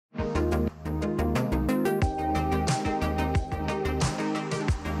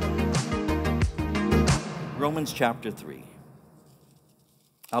Romans chapter 3.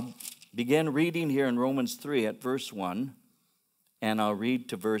 I'll begin reading here in Romans 3 at verse 1, and I'll read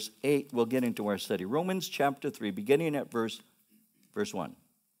to verse 8. We'll get into our study. Romans chapter 3, beginning at verse 1.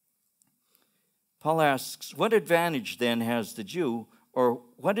 Paul asks, "What advantage then has the Jew, or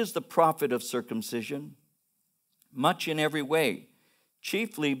what is the profit of circumcision? Much in every way,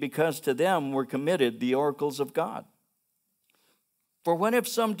 chiefly because to them were committed the oracles of God. For what if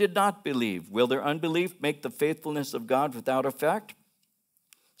some did not believe? Will their unbelief make the faithfulness of God without effect?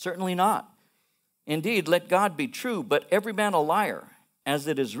 Certainly not. Indeed, let God be true, but every man a liar, as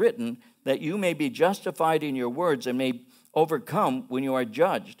it is written, that you may be justified in your words and may overcome when you are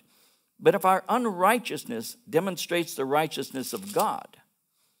judged. But if our unrighteousness demonstrates the righteousness of God,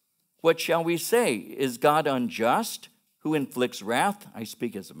 what shall we say? Is God unjust, who inflicts wrath? I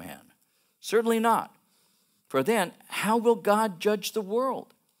speak as a man. Certainly not. For then, how will God judge the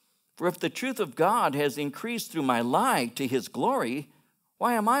world? For if the truth of God has increased through my lie to his glory,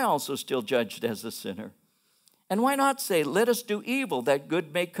 why am I also still judged as a sinner? And why not say, let us do evil that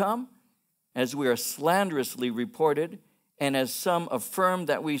good may come? As we are slanderously reported, and as some affirm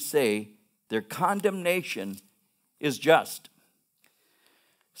that we say, their condemnation is just."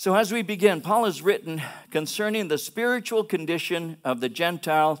 So as we begin, Paul has written concerning the spiritual condition of the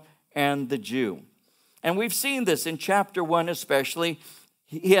Gentile and the Jew. And we've seen this in chapter 1 especially.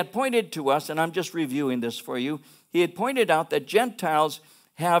 He had pointed to us, and I'm just reviewing this for you, he had pointed out that Gentiles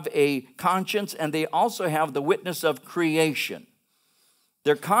have a conscience and they also have the witness of creation.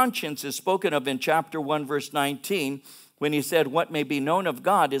 Their conscience is spoken of in chapter 1, verse 19, when he said, "What may be known of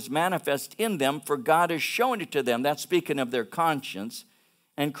God is manifest in them, for God has shown it to them." That's speaking of their conscience.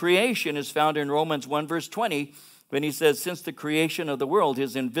 And creation is found in Romans 1, verse 20, when he says, "Since the creation of the world,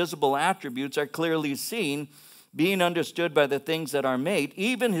 his invisible attributes are clearly seen, being understood by the things that are made,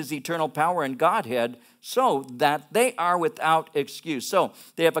 even his eternal power and Godhead, so that they are without excuse." So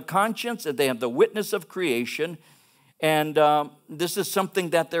they have a conscience and they have the witness of creation, and this is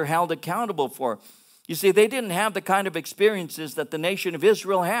something that they're held accountable for. You see, they didn't have the kind of experiences that the nation of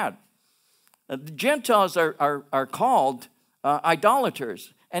Israel had. The Gentiles are called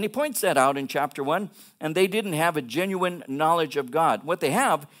idolaters. And he points that out in chapter 1, and they didn't have a genuine knowledge of God. What they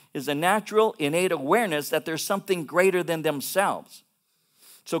have is a natural, innate awareness that there's something greater than themselves.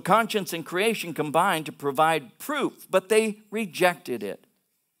 So conscience and creation combined to provide proof, but they rejected it.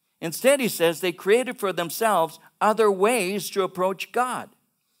 Instead, he says, they created for themselves other ways to approach God.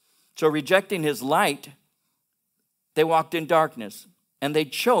 So rejecting his light, they walked in darkness, and they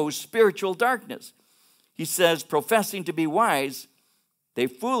chose spiritual darkness. He says, professing to be wise, they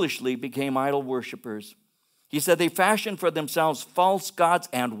foolishly became idol worshipers. He said they fashioned for themselves false gods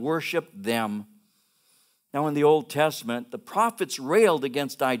and worshiped them. Now in the Old Testament, the prophets railed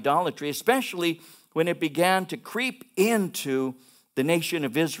against idolatry, especially when it began to creep into the nation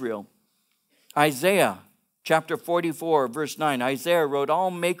of Israel. Isaiah chapter 44, verse 9, Isaiah wrote, "All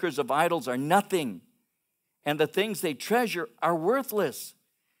makers of idols are nothing, and the things they treasure are worthless.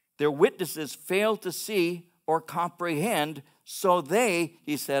 Their witnesses fail to see or comprehend, so they,"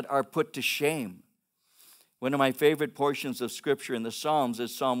 he said, "are put to shame." One of my favorite portions of Scripture in the Psalms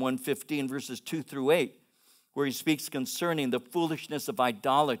is Psalm 115, verses 2 through 8, where he speaks concerning the foolishness of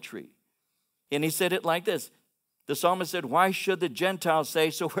idolatry. And he said it like this. The psalmist said, "Why should the Gentiles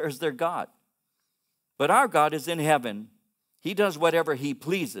say, so where's their God? But our God is in heaven. He does whatever he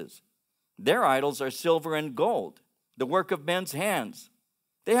pleases. Their idols are silver and gold, the work of men's hands.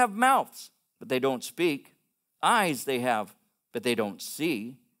 They have mouths, but they don't speak. Eyes they have, but they don't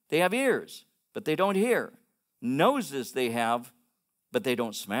see. They have ears, but they don't hear. Noses they have, but they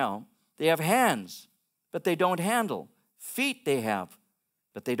don't smell. They have hands, but they don't handle. Feet they have,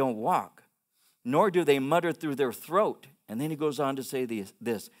 but they don't walk. Nor do they mutter through their throat." And then he goes on to say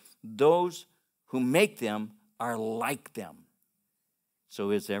this, "Those who make them are like them.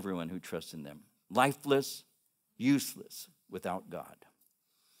 So is everyone who trusts in them. Lifeless, useless without God."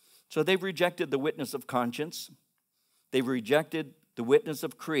 So they've rejected the witness of conscience. They've rejected the witness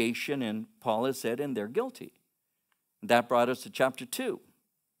of creation, and Paul has said, and they're guilty. That brought us to chapter 2.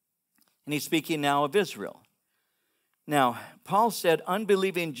 And he's speaking now of Israel. Now, Paul said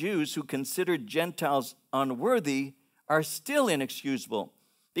unbelieving Jews who considered Gentiles unworthy are still inexcusable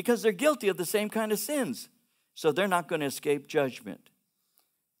because they're guilty of the same kind of sins. So they're not going to escape judgment.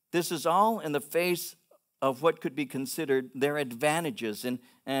 This is all in the face of what could be considered their advantages.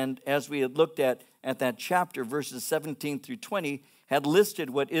 And as we had looked at that chapter, verses 17 through 20, had listed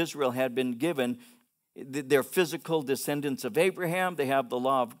what Israel had been given. They're physical descendants of Abraham. They have the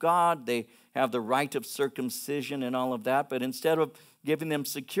law of God. They have the right of circumcision and all of that. But instead of giving them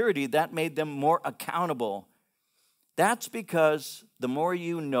security, that made them more accountable That's because the more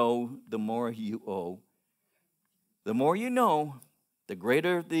you know, the more you owe. The more you know, the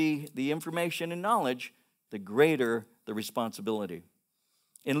greater the information and knowledge, the greater the responsibility.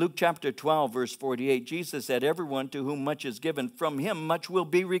 In Luke chapter 12, verse 48, Jesus said, everyone to whom much is given, from him much will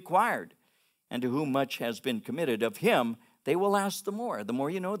be required. And to whom much has been committed, of him they will ask the more. The more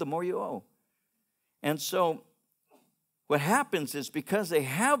you know, the more you owe. And so what happens is because they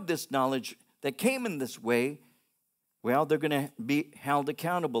have this knowledge that came in this way, well, they're going to be held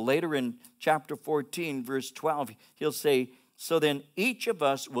accountable. Later in chapter 14, verse 12, he'll say, so then each of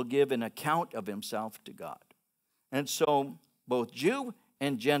us will give an account of himself to God. And so both Jew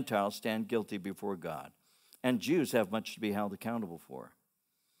and Gentile stand guilty before God. And Jews have much to be held accountable for.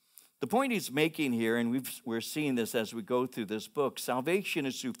 The point he's making here, and we're seeing this as we go through this book, salvation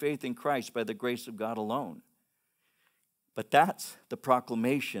is through faith in Christ by the grace of God alone. But that's the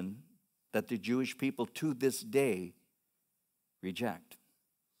proclamation that the Jewish people to this day reject.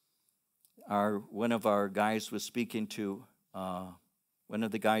 One of our guys was speaking to, one of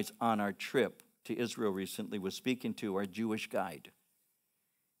the guys on our trip to Israel recently was speaking to our Jewish guide.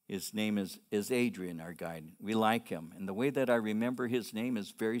 His name is Adrian, our guide. We like him. And the way that I remember his name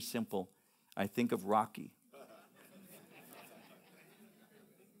is very simple. I think of Rocky.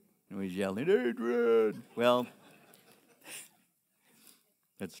 And he's yelling, Adrian! Well,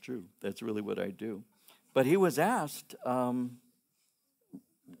 that's true. That's really what I do. But he was asked,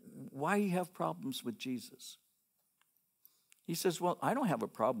 why you have problems with Jesus? He says, well, I don't have a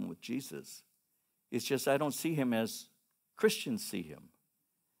problem with Jesus. It's just I don't see him as Christians see him.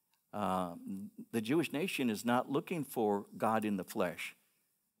 The Jewish nation is not looking for God in the flesh.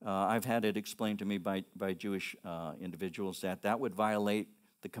 I've had it explained to me by Jewish individuals that would violate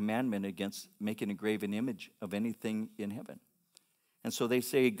the commandment against making a graven image of anything in heaven. And so they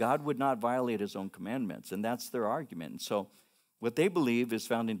say God would not violate his own commandments, and that's their argument. And so what they believe is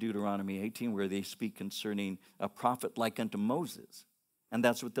found in Deuteronomy 18, where they speak concerning a prophet like unto Moses, and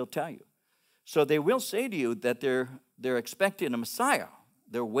that's what they'll tell you. So they will say to you that they're expecting a Messiah.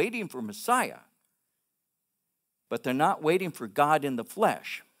 They're waiting for Messiah, but they're not waiting for God in the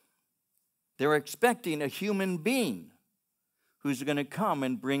flesh. They're expecting a human being who's going to come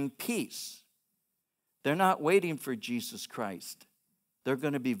and bring peace. They're not waiting for Jesus Christ. They're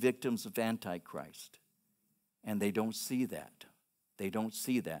going to be victims of Antichrist, and they don't see that. They don't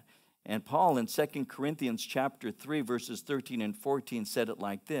see that. And Paul in 2 Corinthians chapter 3, verses 13 and 14 said it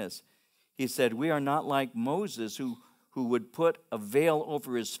like this. He said, we are not like Moses who would put a veil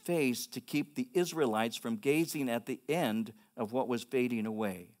over his face to keep the Israelites from gazing at the end of what was fading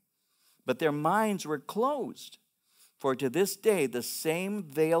away. But their minds were closed. For to this day the same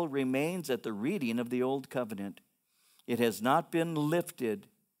veil remains at the reading of the old covenant. It has not been lifted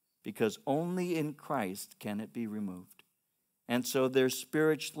because only in Christ can it be removed. And so they're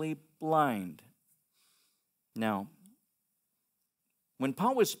spiritually blind. Now, when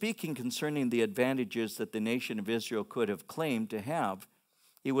Paul was speaking concerning the advantages that the nation of Israel could have claimed to have,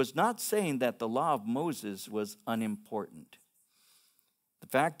 he was not saying that the law of Moses was unimportant. The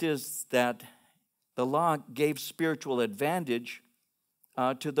fact is that the law gave spiritual advantage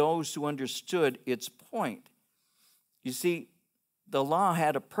to those who understood its point. You see, the law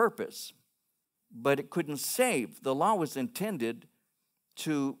had a purpose, but it couldn't save. The law was intended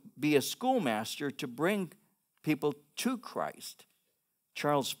to be a schoolmaster to bring people to Christ.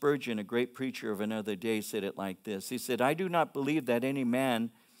 Charles Spurgeon, a great preacher of another day, said it like this. He said, I do not believe that any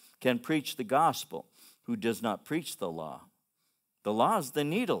man can preach the gospel who does not preach the law. The law is the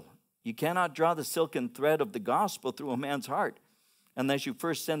needle. You cannot draw the silken thread of the gospel through a man's heart unless you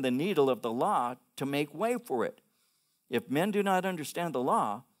first send the needle of the law to make way for it. If men do not understand the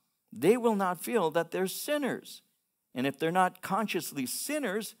law, they will not feel that they're sinners. And if they're not consciously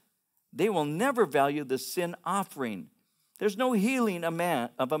sinners, they will never value the sin offering. There's no healing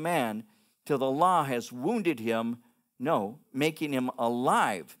of a man till the law has wounded him, no, making him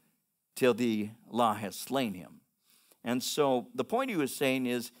alive till the law has slain him. And so the point he was saying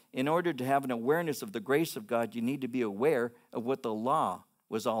is, in order to have an awareness of the grace of God, you need to be aware of what the law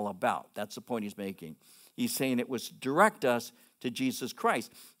was all about. That's the point he's making. He's saying it was to direct us to Jesus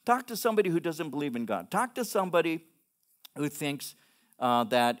Christ. Talk to somebody who doesn't believe in God. Talk to somebody who thinks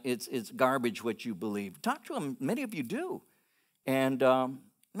that it's garbage what you believe. Talk to them. Many of you do. And then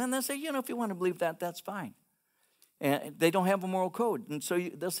they'll say, if you want to believe that, that's fine. And they don't have a moral code. And so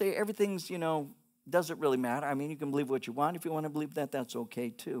they'll say everything's, doesn't really matter. I mean, you can believe what you want. If you want to believe that, that's okay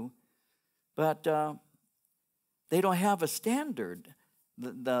too. But they don't have a standard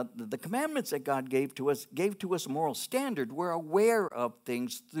the commandments that God gave to us a moral standard. We're aware of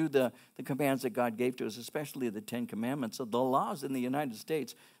things through the commands that God gave to us, especially the Ten Commandments. So the laws in the United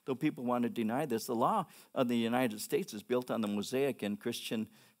States, though people want to deny this, the law of the United States is built on the Mosaic and Christian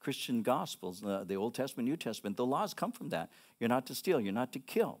Gospels, the Old Testament, New Testament. The laws come from that. You're not to steal. You're not to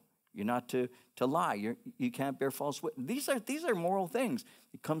kill. You're not to lie. You can't bear false witness. These are moral things.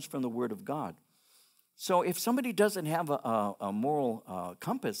 It comes from the Word of God. So if somebody doesn't have a moral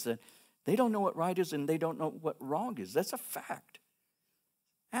compass, they don't know what right is and they don't know what wrong is. That's a fact.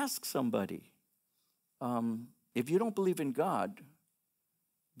 Ask somebody. If you don't believe in God,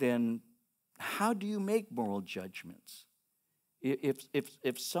 then how do you make moral judgments?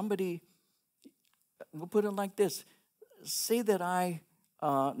 If somebody, we'll put it like this, say that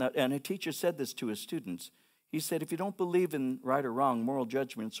and a teacher said this to his students. He said, if you don't believe in right or wrong, moral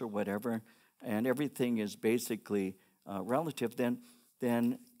judgments or whatever, and everything is basically relative,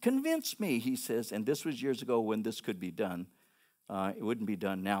 then convince me, he says, and this was years ago when this could be done. It wouldn't be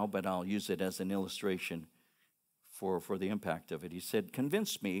done now, but I'll use it as an illustration for the impact of it. He said,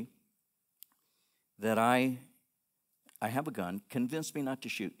 convince me that I have a gun. Convince me not to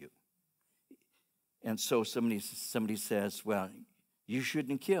shoot you. And so somebody says, well, you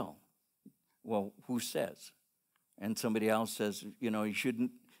shouldn't kill. Well, who says? And somebody else says, you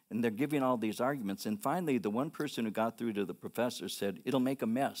shouldn't. And they're giving all these arguments. And finally, the one person who got through to the professor said, it'll make a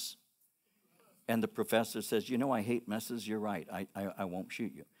mess. And the professor says, I hate messes. You're right. I won't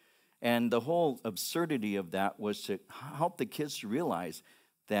shoot you. And the whole absurdity of that was to help the kids to realize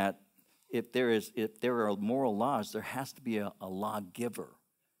that if there are moral laws, there has to be a lawgiver.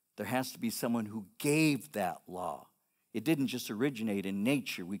 There has to be someone who gave that law. It didn't just originate in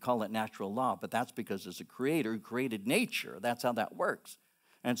nature. We call it natural law, but that's because there's a creator who created nature. That's how that works.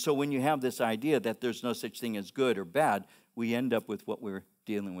 And so when you have this idea that there's no such thing as good or bad, we end up with what we're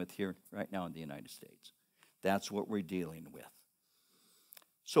dealing with here right now in the United States. That's what we're dealing with.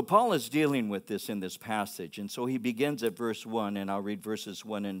 So Paul is dealing with this in this passage. And so he begins at verse 1, and I'll read verses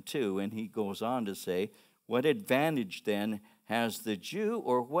 1 and 2. And he goes on to say, what advantage then has the Jew,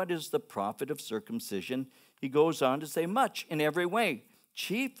 or what is the profit of circumcision? He goes on to say, much in every way,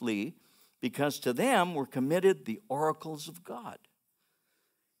 chiefly because to them were committed the oracles of God.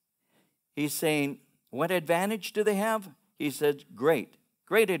 He's saying, what advantage do they have? He said, great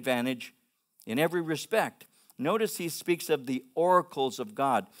advantage in every respect. Notice he speaks of the oracles of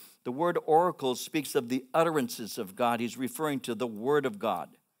God. The word oracles speaks of the utterances of God. He's referring to the Word of God.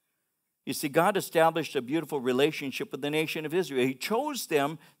 You see, God established a beautiful relationship with the nation of Israel. He chose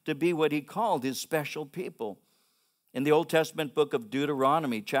them to be what he called his special people. In the Old Testament book of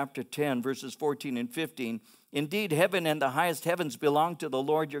Deuteronomy, chapter 10, verses 14 and 15, indeed, heaven and the highest heavens belong to the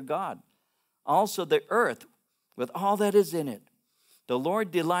Lord your God. Also the earth with all that is in it. The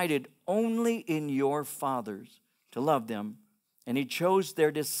Lord delighted only in your fathers to love them, and he chose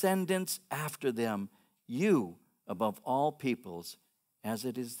their descendants after them, you above all peoples, as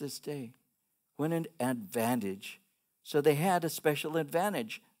it is this day. What an advantage. So they had a special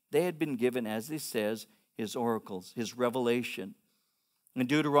advantage. They had been given, as he says, his oracles, his revelation. In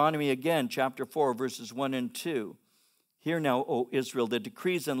Deuteronomy again, chapter 4, verses 1 and 2. Hear now, O Israel, the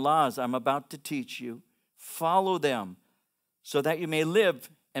decrees and laws I'm about to teach you. Follow them, so that you may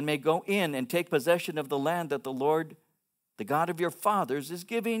live and may go in and take possession of the land that the Lord, the God of your fathers, is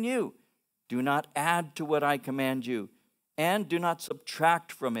giving you. Do not add to what I command you, and do not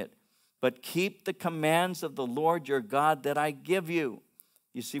subtract from it, but keep the commands of the Lord your God that I give you.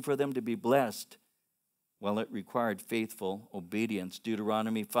 You see, for them to be blessed, well, it required faithful obedience.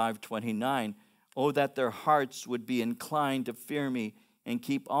 Deuteronomy 5:29. Oh, that their hearts would be inclined to fear me and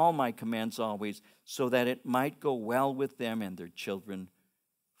keep all my commands always, so that it might go well with them and their children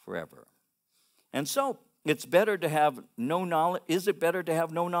forever. And so it's better to have no knowledge. Is it better to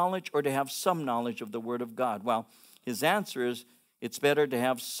have no knowledge or to have some knowledge of the Word of God? Well, his answer is it's better to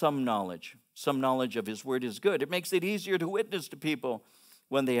have some knowledge. Some knowledge of his Word is good. It makes it easier to witness to people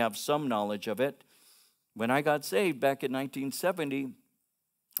when they have some knowledge of it. When I got saved back in 1970,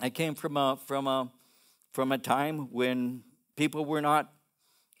 I came from a time when people were not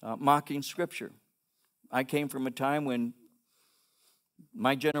mocking Scripture. I came from a time when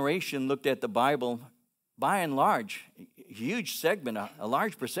my generation looked at the Bible, by and large, a huge segment, a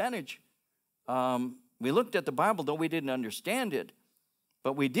large percentage. We looked at the Bible, though we didn't understand it.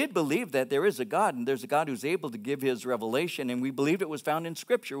 But we did believe that there is a God, and there's a God who's able to give his revelation, and we believed it was found in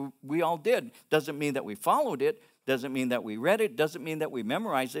Scripture. We all did. Doesn't mean that we followed it. Doesn't mean that we read it. Doesn't mean that we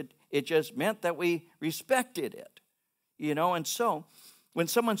memorized it. It just meant that we respected it. And so when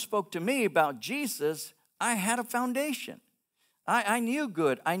someone spoke to me about Jesus, I had a foundation. I knew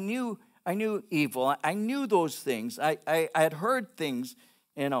good. I knew evil. I knew those things. I had heard things,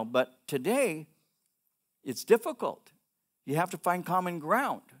 but today it's difficult. You have to find common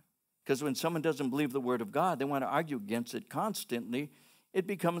ground. Because when someone doesn't believe the Word of God, they want to argue against it constantly. It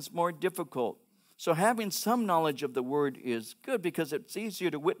becomes more difficult. So having some knowledge of the Word is good because it's easier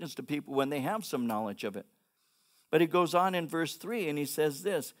to witness to people when they have some knowledge of it. But he goes on in verse 3 and he says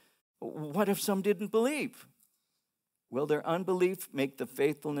this, what if some didn't believe? Will their unbelief make the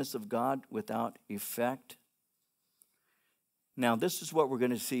faithfulness of God without effect? Now, this is what we're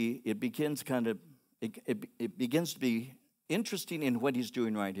going to see. It begins to be interesting in what he's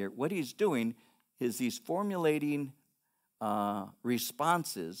doing right here. What he's doing is he's formulating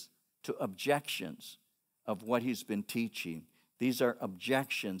responses to objections of what he's been teaching. These are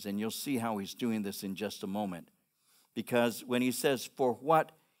objections, and you'll see how he's doing this in just a moment. Because when he says, for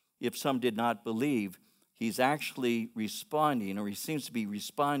what if some did not believe, he's actually responding, or he seems to be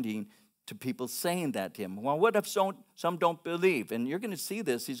responding to people saying that to him. Well, what if some don't believe? And you're going to see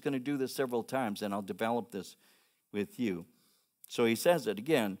this. He's going to do this several times, and I'll develop this with you. So he says it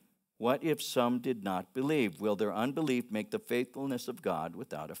again. What if some did not believe? Will their unbelief make the faithfulness of God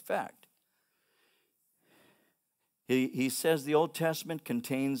without effect? He says the Old Testament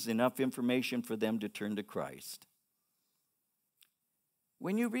contains enough information for them to turn to Christ.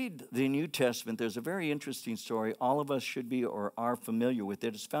 When you read the New Testament, there's a very interesting story. All of us should be or are familiar with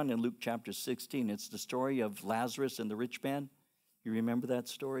it. It's found in Luke chapter 16. It's the story of Lazarus and the rich man. You remember that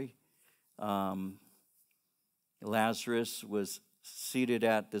story? Lazarus was seated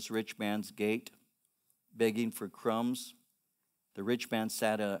at this rich man's gate, begging for crumbs. The rich man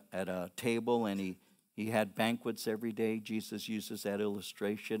sat at a table, and he had banquets every day. Jesus uses that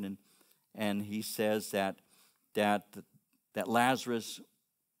illustration, and he says that Lazarus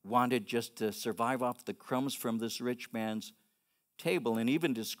wanted just to survive off the crumbs from this rich man's table, and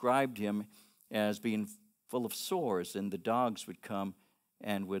even described him as being full of sores, and the dogs would come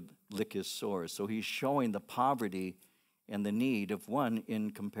and would lick his sores. So he's showing the poverty and the need of one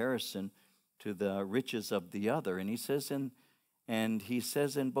in comparison to the riches of the other. And he says,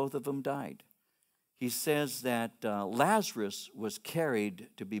 and both of them died. He says that Lazarus was carried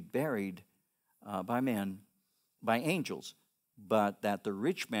to be buried by angels, but that the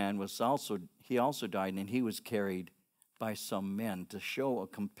rich man also died, and he was carried by some men, to show a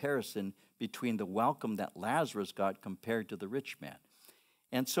comparison between the welcome that Lazarus got compared to the rich man.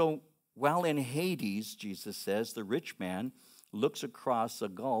 And so while in Hades, Jesus says, the rich man looks across a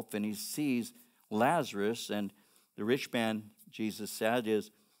gulf and he sees Lazarus, and the rich man, Jesus said,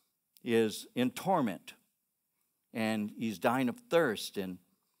 is in torment, and he's dying of thirst, and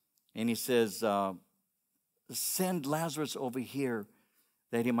he says, send Lazarus over here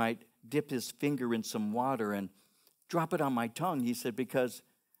that he might dip his finger in some water and drop it on my tongue. He said, because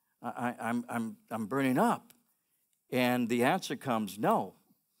I'm burning up. And the answer comes, no,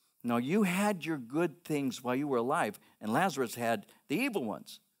 you had your good things while you were alive, and Lazarus had the evil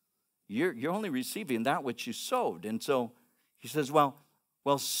ones. You're only receiving that which you sowed. And so he says, well,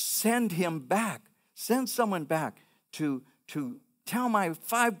 send him back. Send someone back to tell my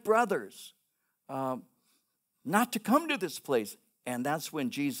 5 brothers not to come to this place. And that's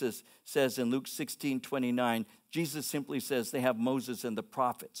when Jesus says in Luke 16:29, Jesus simply says, they have Moses and the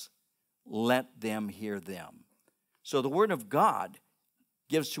prophets. Let them hear them. So the Word of God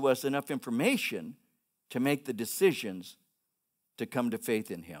gives to us enough information to make the decisions to come to faith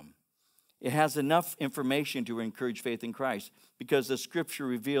in him. It has enough information to encourage faith in Christ because the Scripture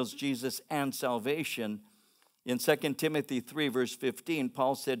reveals Jesus and salvation. In 2 Timothy 3, verse 15,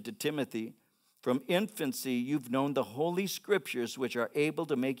 Paul said to Timothy, from infancy you've known the Holy Scriptures, which are able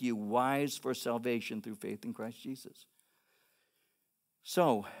to make you wise for salvation through faith in Christ Jesus.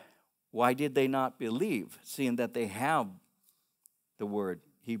 So, why did they not believe, seeing that they have the Word?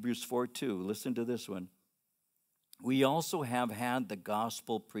 Hebrews 4:2, listen to this one. We also have had the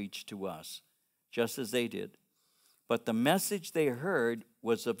gospel preached to us, just as they did. But the message they heard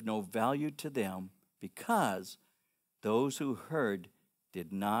was of no value to them because those who heard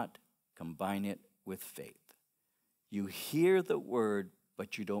did not combine it with faith. You hear the word,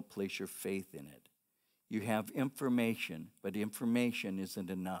 but you don't place your faith in it. You have information, but information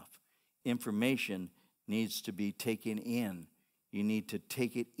isn't enough. Information needs to be taken in. You need to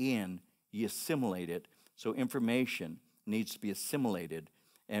take it in, you assimilate it. So information needs to be assimilated.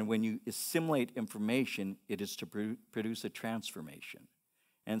 And when you assimilate information, it is to produce a transformation.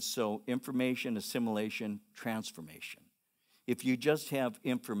 And so information, assimilation, transformation. If you just have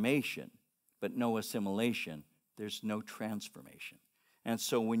information but no assimilation, there's no transformation. And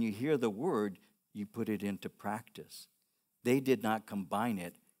so when you hear the word, you put it into practice. They did not combine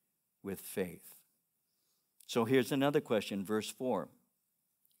it with faith. So here's another question, verse 4.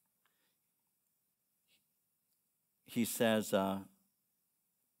 He says,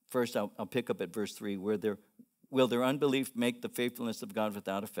 first I'll pick up at verse 3, will their unbelief make the faithfulness of God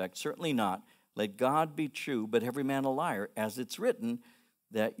without effect? Certainly not. Let God be true, but every man a liar, as it's written,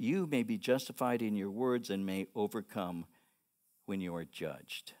 that you may be justified in your words and may overcome when you are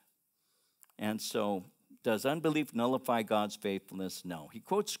judged. And so, does unbelief nullify God's faithfulness? No. He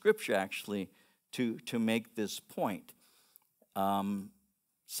quotes Scripture, actually, to make this point.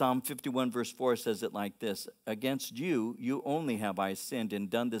 Psalm 51 verse 4 says it like this: against you, you only have I sinned and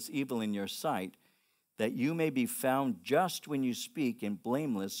done this evil in your sight, that you may be found just when you speak and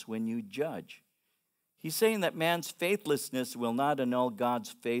blameless when you judge. He's saying that man's faithlessness will not annul God's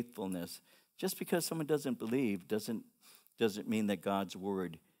faithfulness. Just because someone doesn't believe doesn't mean that God's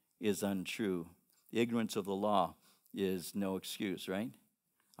word is untrue. The ignorance of the law is no excuse, right?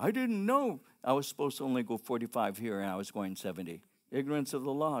 I didn't know I was supposed to only go 45 here and I was going 70. Ignorance of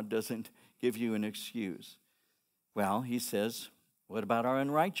the law doesn't give you an excuse. Well, he says, what about our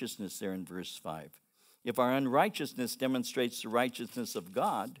unrighteousness there in verse 5? If our unrighteousness demonstrates the righteousness of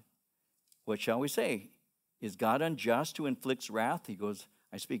God, what shall we say? Is God unjust who inflicts wrath? He goes,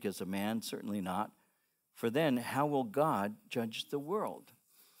 I speak as a man, certainly not. For then, how will God judge the world?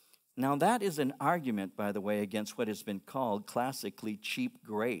 Now, that is an argument, by the way, against what has been called classically cheap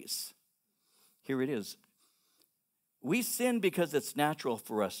grace. Here it is. We sin because it's natural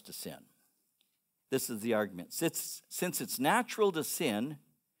for us to sin. This is the argument. Since it's natural to sin,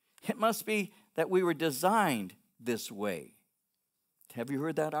 it must be that we were designed this way. Have you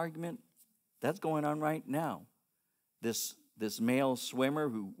heard that argument? That's going on right now. This male swimmer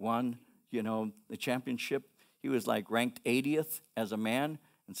who won, the championship, he was like ranked 80th as a man,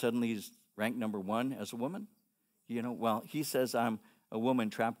 and suddenly he's ranked number 1 as a woman. Well, he says, I'm a woman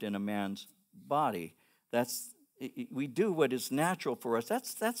trapped in a man's body. We do what is natural for us.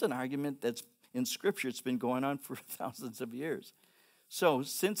 That's an argument that's in Scripture. It's been going on for thousands of years. So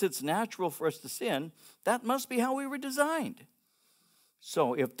since it's natural for us to sin, that must be how we were designed.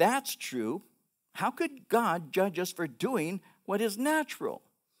 So if that's true, how could God judge us for doing what is natural?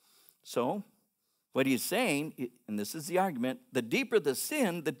 So what he's saying, and this is the argument, the deeper the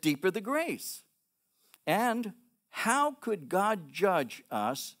sin, the deeper the grace. And how could God judge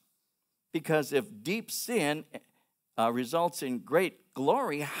us? Because if deep sin results in great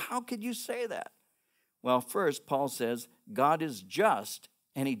glory, how could you say that? Well, first, Paul says, God is just,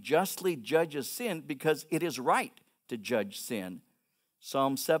 and he justly judges sin because it is right to judge sin.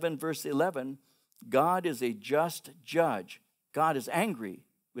 Psalm 7, verse 11, God is a just judge. God is angry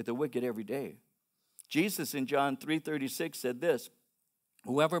with the wicked every day. Jesus in John 3:36 said this,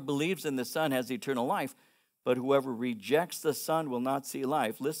 whoever believes in the Son has eternal life, but whoever rejects the Son will not see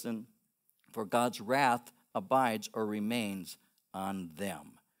life. Listen, for God's wrath abides or remains on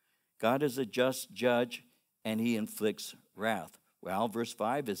them. God is a just judge, and he inflicts wrath. Well, verse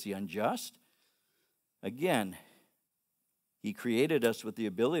 5, is he unjust? Again, he created us with the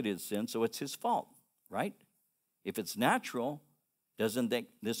ability to sin, so it's his fault, right? If it's natural, doesn't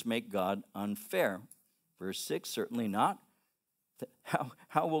this make God unfair? Verse 6, certainly not.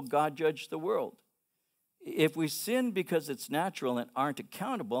 How will God judge the world? If we sin because it's natural and aren't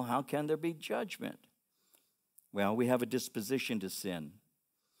accountable, how can there be judgment? Well, we have a disposition to sin.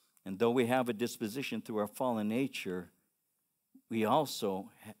 And though we have a disposition through our fallen nature, we also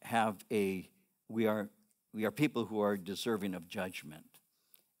we are people who are deserving of judgment.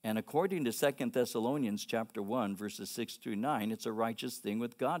 And according to 2 Thessalonians chapter 1, verses 6 through 9, it's a righteous thing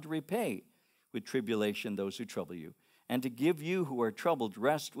with God to repay with tribulation those who trouble you, and to give you who are troubled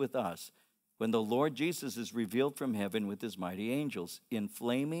rest with us, when the Lord Jesus is revealed from heaven with his mighty angels, in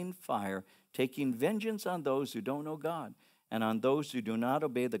flaming fire, taking vengeance on those who don't know God, and on those who do not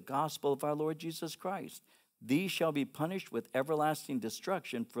obey the gospel of our Lord Jesus Christ. These shall be punished with everlasting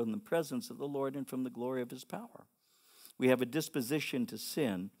destruction from the presence of the Lord and from the glory of his power. We have a disposition to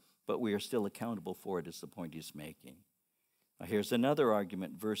sin, but we are still accountable for it, is the point he's making. Now, here's another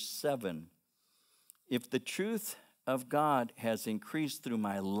argument, verse 7. If the truth of God has increased through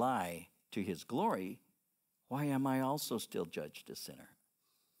my lie to his glory, why am I also still judged a sinner?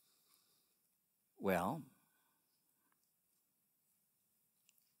 Well,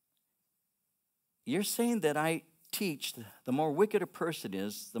 you're saying that I teach the more wicked a person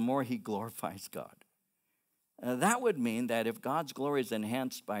is, the more he glorifies God. That would mean that if God's glory is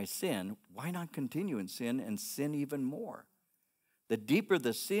enhanced by sin, why not continue in sin and sin even more? The deeper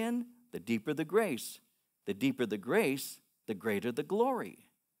the sin, the deeper the grace. The deeper the grace, the greater the glory.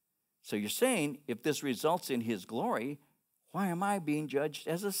 So you're saying if this results in his glory, Why am I being judged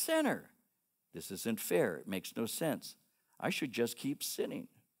as a sinner? This isn't fair. It makes no sense. I should just keep sinning.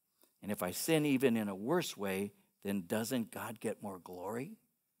 And if I sin even in a worse way, then doesn't God get more glory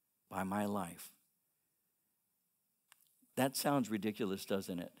by my life? That sounds ridiculous,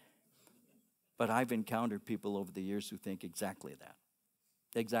 doesn't it? But I've encountered people over the years who think exactly that.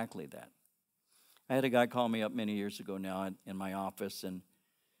 Exactly that. I had a guy call me up many years ago now in my office, and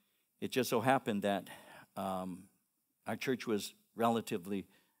it just so happened that our church was relatively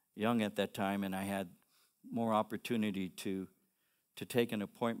young at that time, and I had more opportunity to take an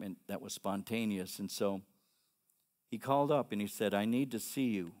appointment that was spontaneous. And so he called up and he said, I need to see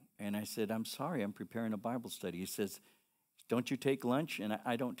you. And I said, I'm sorry, I'm preparing a Bible study. He says, don't you take lunch? And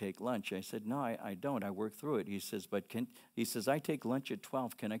I don't take lunch. I said, no, I don't. I work through it. He says, I take lunch at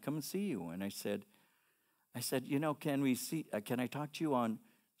 12. Can I come and see you? And I said, can I talk to you on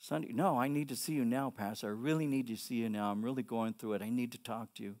Sunday? No, I need to see you now, Pastor. I really need to see you now. I'm really going through it. I need to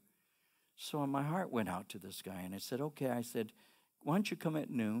talk to you. So my heart went out to this guy, and I said, okay. I said, why don't you come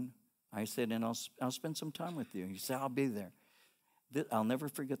at noon? I said, and I'll spend some time with you. He said, I'll be there. I'll never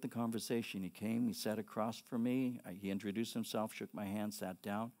forget the conversation. He came, he sat across from me. He introduced himself, shook my hand, sat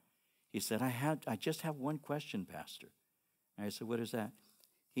down. He said, I just have one question, Pastor. And I said, what is that?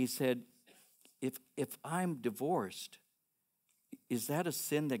 He said, if I'm divorced, is that a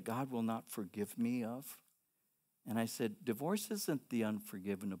sin that God will not forgive me of? And I said, divorce isn't the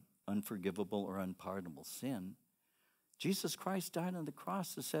unforgivable or unpardonable sin. Jesus Christ died on the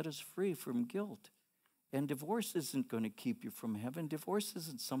cross to set us free from guilt. And divorce isn't going to keep you from heaven. Divorce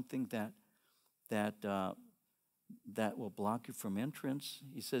isn't something that will block you from entrance.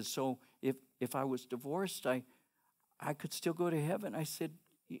 He says, so if I was divorced, I could still go to heaven. I said,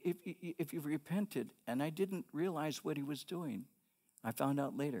 if you've repented, and I didn't realize what he was doing. I found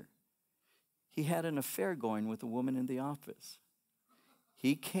out later. He had an affair going with a woman in the office.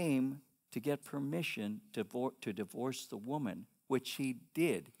 He came to get permission to divorce the woman, which he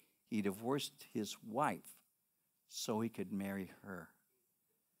did. He divorced his wife so he could marry her.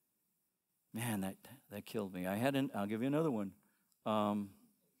 Man, that killed me. I'll give you another one. I'm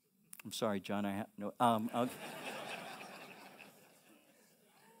sorry, John.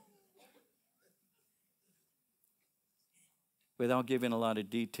 Without giving a lot of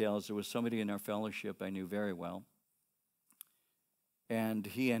details, there was somebody in our fellowship I knew very well. And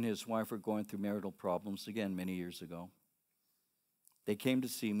he and his wife were going through marital problems, again, many years ago. They came to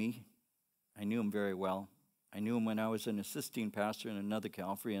see me. I knew him very well. I knew him when I was an assisting pastor in another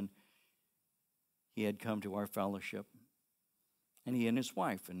Calvary, and he had come to our fellowship. And he and his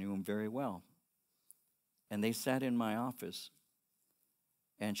wife, I knew him very well. And they sat in my office,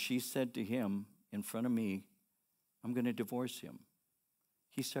 and she said to him in front of me, I'm going to divorce him.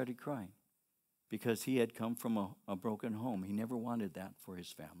 He started crying because he had come from a broken home. He never wanted that for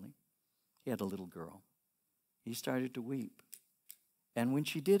his family. He had a little girl. He started to weep. And when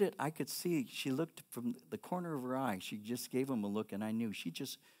she did it, I could see she looked from the corner of her eye. She just gave him a look, and I knew she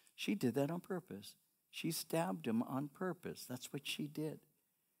did that on purpose. She stabbed him on purpose. That's what she did.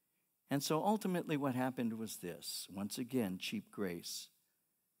 And so ultimately what happened was this. Once again, cheap grace.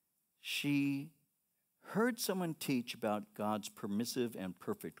 She heard someone teach about God's permissive and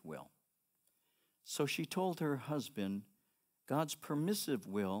perfect will. So she told her husband, God's permissive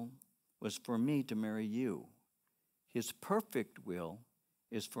will was for me to marry you. His perfect will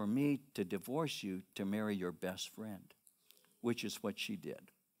is for me to divorce you to marry your best friend, which is what she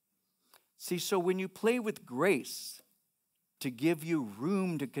did. See, so when you play with grace to give you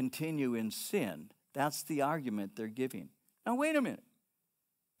room to continue in sin, that's the argument they're giving. Now, wait a minute.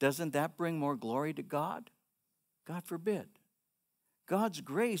 Doesn't that bring more glory to God? God forbid. God's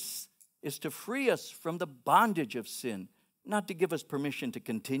grace is to free us from the bondage of sin, not to give us permission to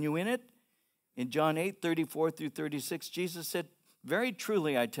continue in it. In John 8:34-36, Jesus said, very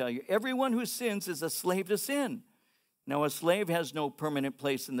truly I tell you, everyone who sins is a slave to sin. Now a slave has no permanent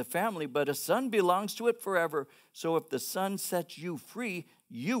place in the family, but a son belongs to it forever. So if the Son sets you free,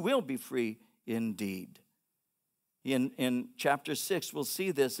 you will be free indeed. In chapter 6, we'll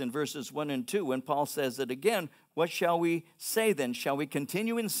see this in verses 1 and 2 when Paul says it again. What shall we say then? Shall we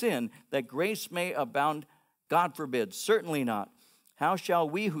continue in sin that grace may abound? God forbid. Certainly not. How shall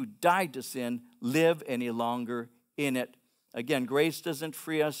we who died to sin live any longer in it? Again, grace doesn't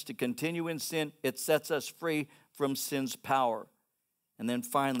free us to continue in sin. It sets us free from sin's power. And then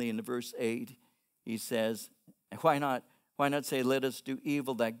finally in verse 8, he says, why not say, let us do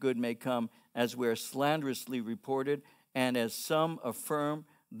evil that good may come, as we are slanderously reported, and as some affirm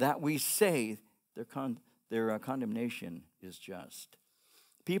that we say their condemnation is just.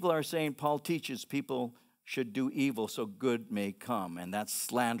 People are saying Paul teaches people should do evil so good may come. And that's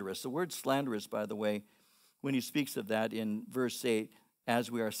slanderous. The word slanderous, by the way, when he speaks of that in verse 8,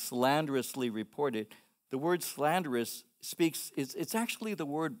 as we are slanderously reported, the word slanderous it's actually the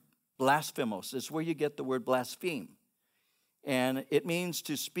word blasphemous. It's where you get the word blaspheme. And it means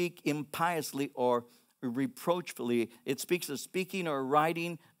to speak impiously or reproachfully. It speaks of speaking or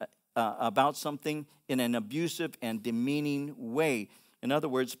writing about something in an abusive and demeaning way. In other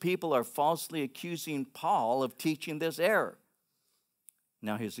words, people are falsely accusing Paul of teaching this error.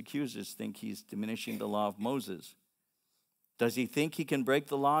 Now his accusers think he's diminishing the law of Moses. Does he think he can break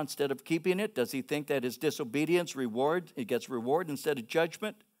the law instead of keeping it? Does he think that his disobedience it gets reward instead of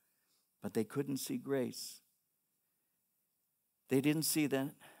judgment? But they couldn't see grace. They didn't see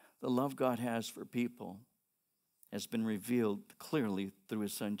that the love God has for people has been revealed clearly through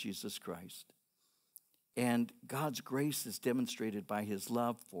his son Jesus Christ. And God's grace is demonstrated by his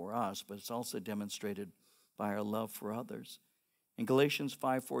love for us, but it's also demonstrated by our love for others. In Galatians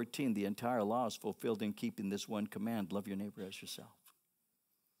 5:14, the entire law is fulfilled in keeping this one command: love your neighbor as yourself.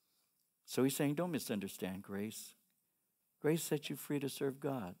 So he's saying, don't misunderstand grace. Grace sets you free to serve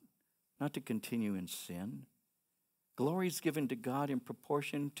God, not to continue in sin. Glory is given to God in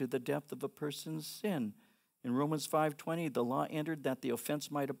proportion to the depth of a person's sin. In Romans 5:20, the law entered that the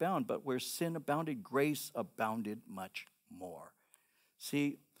offense might abound, but where sin abounded, grace abounded much more.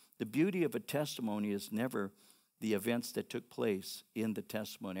 See, the beauty of a testimony is never the events that took place in the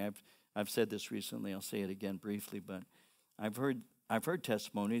testimony. I've said this recently. I'll say it again briefly, but I've heard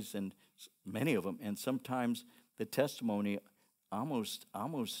testimonies, and many of them, and sometimes the testimony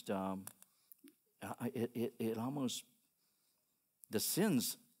the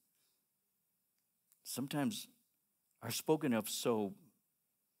sins sometimes are spoken of so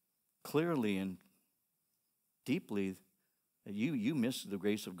clearly and deeply that you miss the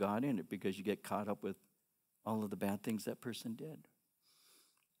grace of God in it because you get caught up with all of the bad things that person did.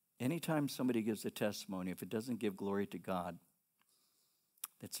 Anytime somebody gives a testimony, if it doesn't give glory to God,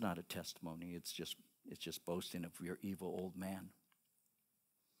 it's not a testimony. It's just boasting of your evil old man.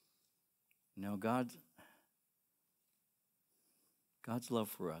 Now, God's love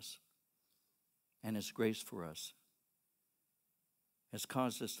for us and his grace for us has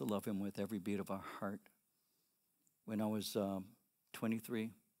caused us to love him with every beat of our heart. When I was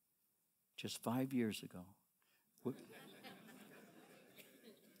 23, just 5 years ago.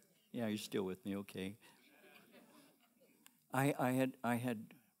 Yeah, you're still with me, okay. I've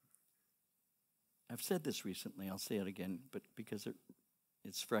said this recently, I'll say it again, but because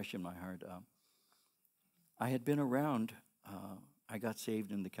it's fresh in my heart. I had been around, I got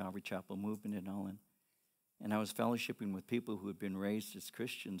saved in the Calvary Chapel movement in Ellen, and I was fellowshipping with people who had been raised as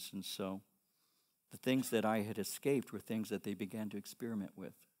Christians, and so the things that I had escaped were things that they began to experiment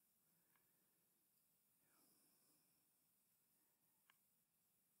with.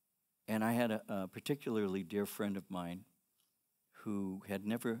 And I had a particularly dear friend of mine who had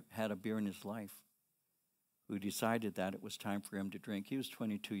never had a beer in his life, who decided that it was time for him to drink. He was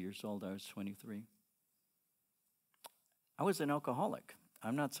 22 years old. I was 23. I was an alcoholic.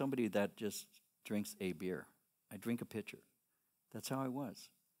 I'm not somebody that just drinks a beer. I drink a pitcher. That's how I was.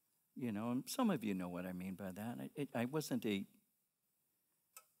 You know, and some of you know what I mean by that. I wasn't a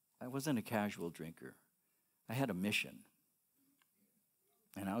casual drinker. I had a mission.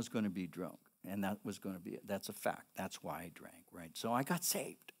 And I was going to be drunk. And that's a fact. That's why I drank, right? So I got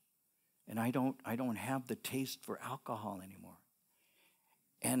saved. And I don't have the taste for alcohol anymore.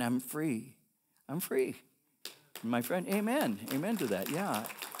 And I'm free. I'm free. My friend, amen. Amen to that, yeah.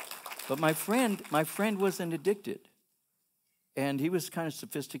 But my friend wasn't addicted. And he was kind of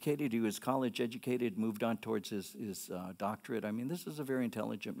sophisticated. He was college educated, moved on towards his doctorate. I mean, this is a very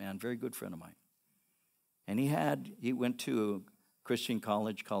intelligent man, very good friend of mine. And he went to a Christian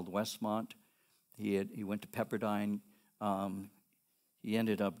college called Westmont. He went to Pepperdine. He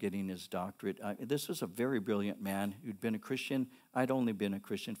ended up getting his doctorate. This was a very brilliant man who'd been a Christian. I'd only been a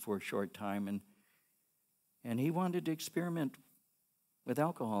Christian for a short time. And he wanted to experiment with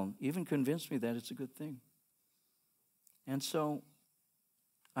alcohol, even convinced me that it's a good thing. And so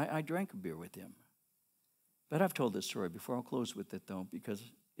I drank a beer with him. But I've told this story before. I'll close with it, though, because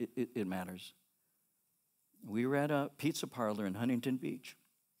it matters. We were at a pizza parlor in Huntington Beach.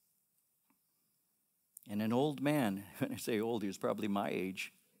 And an old man, when I say old, he was probably my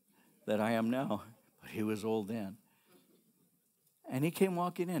age that I am now, but he was old then. And he came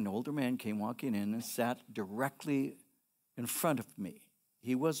walking in, an older man came walking in and sat directly in front of me.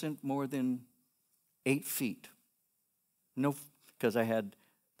 He wasn't more than 8 feet. No, because I had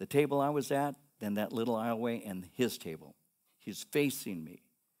the table I was at, then that little aisleway, and his table. He's facing me.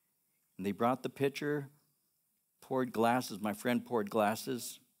 And they brought the pitcher, poured glasses. My friend poured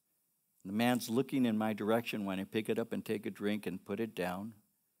glasses. The man's looking in my direction when I pick it up and take a drink and put it down.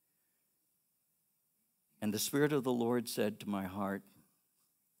 And the Spirit of the Lord said to my heart,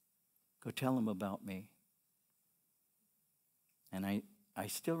 go tell him about me. And I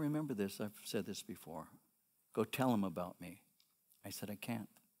still remember this. I've said this before. Go tell him about me. I said, I can't.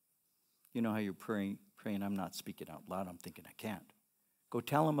 You know how you're praying, I'm not speaking out loud. I'm thinking, I can't. Go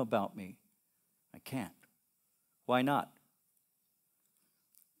tell him about me. I can't. Why not?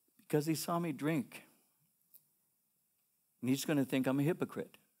 Because he saw me drink. And he's going to think I'm a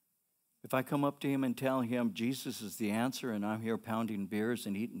hypocrite. If I come up to him and tell him Jesus is the answer and I'm here pounding beers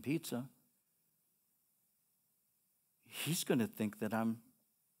and eating pizza, he's going to think that I'm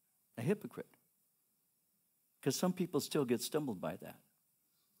a hypocrite. Because some people still get stumbled by that.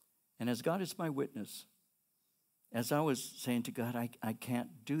 And as God is my witness, as I was saying to God, I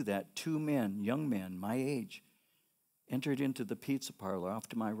can't do that. 2 men, young men, my age, entered into the pizza parlor off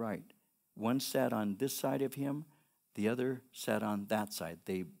to my right. One sat on this side of him. The other sat on that side.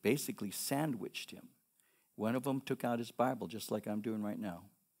 They basically sandwiched him. One of them took out his Bible, just like I'm doing right now.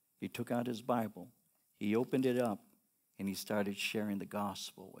 He took out his Bible. He opened it up, and he started sharing the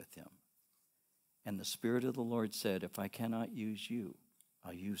gospel with him. And the Spirit of the Lord said, if I cannot use you,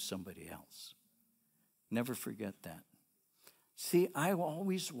 I'll use somebody else. Never forget that. See, I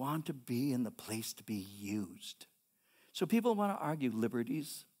always want to be in the place to be used. So people want to argue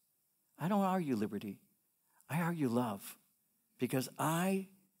liberties. I don't argue liberty. I argue love. Because I,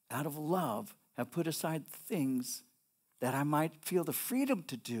 out of love, have put aside things that I might feel the freedom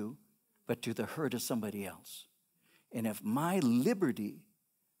to do, but to the hurt of somebody else. And if my liberty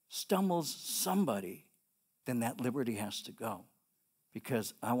stumbles somebody, then that liberty has to go.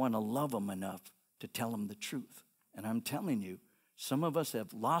 Because I want to love them enough to tell them the truth. And I'm telling you, some of us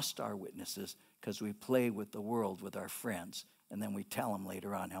have lost our witnesses because we play with the world with our friends, and then we tell them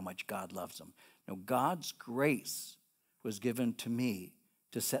later on how much God loves them. Now, God's grace was given to me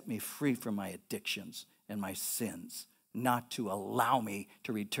to set me free from my addictions and my sins, not to allow me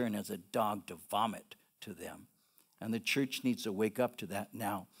to return as a dog to vomit to them. And the church needs to wake up to that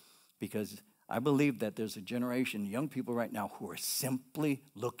now, because I believe that there's a generation, young people right now, who are simply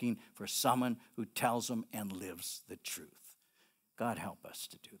looking for someone who tells them and lives the truth. God help us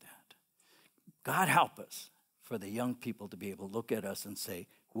to do that. God help us for the young people to be able to look at us and say,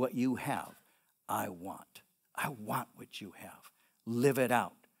 what you have, I want. I want what you have. Live it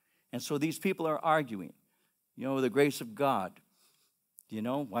out. And so these people are arguing, the grace of God.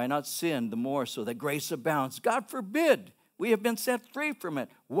 Why not sin the more so that grace abounds? God forbid. We have been set free from it.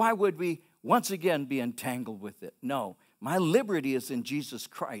 Why would we once again be entangled with it? No, my liberty is in Jesus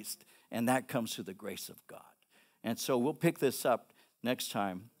Christ, and that comes through the grace of God. And so we'll pick this up next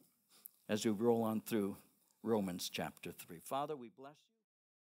time as we roll on through Romans chapter 3. Father, we bless you.